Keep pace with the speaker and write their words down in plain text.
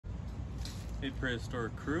Hey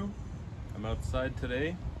Prehistoric crew, I'm outside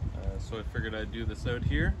today, so I figured I'd do this out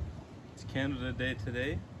here. It's Canada Day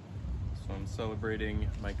today, so I'm celebrating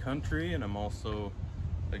my country, and I'm also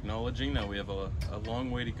acknowledging that we have a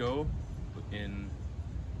long way to go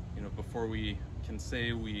before we can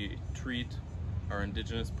say we treat our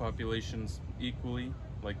indigenous populations equally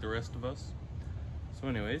like the rest of us. So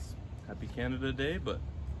anyways, happy Canada Day, but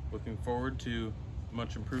looking forward to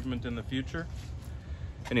much improvement in the future.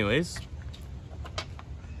 Anyways,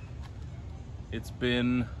 it's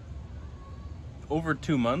been over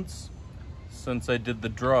 2 months since I did the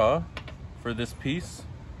draw for this piece.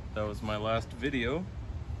 That was my last video.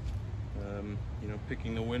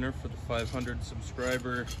 Picking the winner for the 500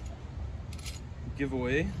 subscriber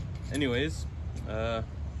giveaway. Anyways,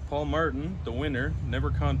 Paul Martin, the winner, never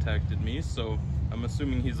contacted me, so I'm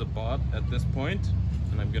assuming he's a bot at this point,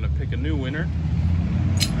 and I'm gonna pick a new winner.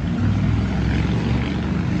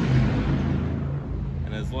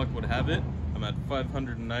 And as luck would have it, I'm at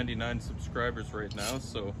 599 subscribers right now,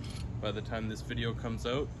 so by the time this video comes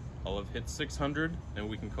out, I'll have hit 600, and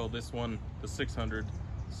we can call this one the 600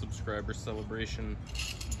 subscriber celebration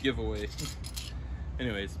giveaway.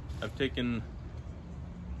 Anyways, I've taken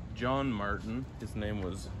John Martin. His name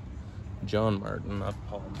was John Martin, not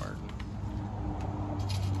Paul Martin.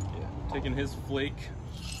 Yeah, taking his flake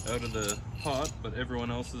out of the pot, but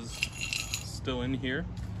everyone else is still in here.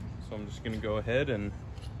 So I'm just gonna go ahead and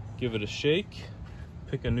give it a shake,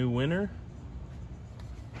 pick a new winner,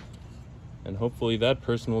 and hopefully that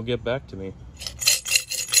person will get back to me.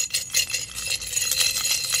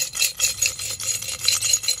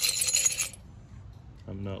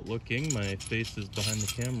 I'm not looking, my face is behind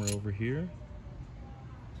the camera over here.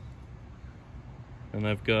 And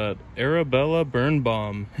I've got Arabella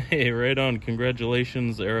Birnbaum. Hey, right on,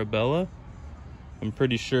 congratulations Arabella. I'm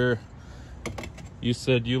pretty sure you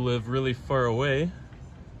said you live really far away,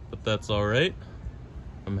 but that's all right.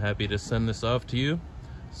 I'm happy to send this off to you.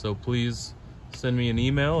 So please send me an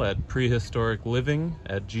email at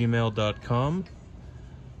prehistoricliving@gmail.com,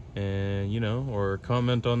 and or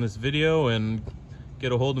comment on this video and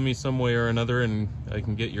get a hold of me some way or another, and I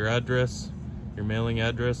can get your address, your mailing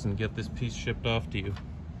address, and get this piece shipped off to you.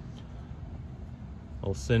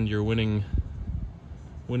 I'll send your winning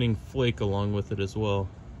flake along with it as well.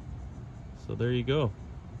 So there you go.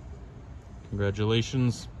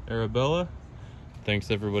 Congratulations, Arabella. Thanks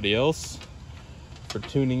everybody else for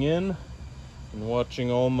tuning in and watching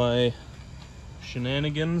all my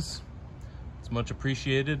shenanigans. It's much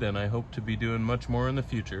appreciated, and I hope to be doing much more in the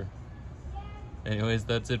future. Anyways,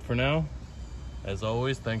 that's it for now. As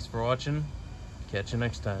always, thanks for watching. Catch you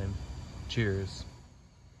next time. Cheers.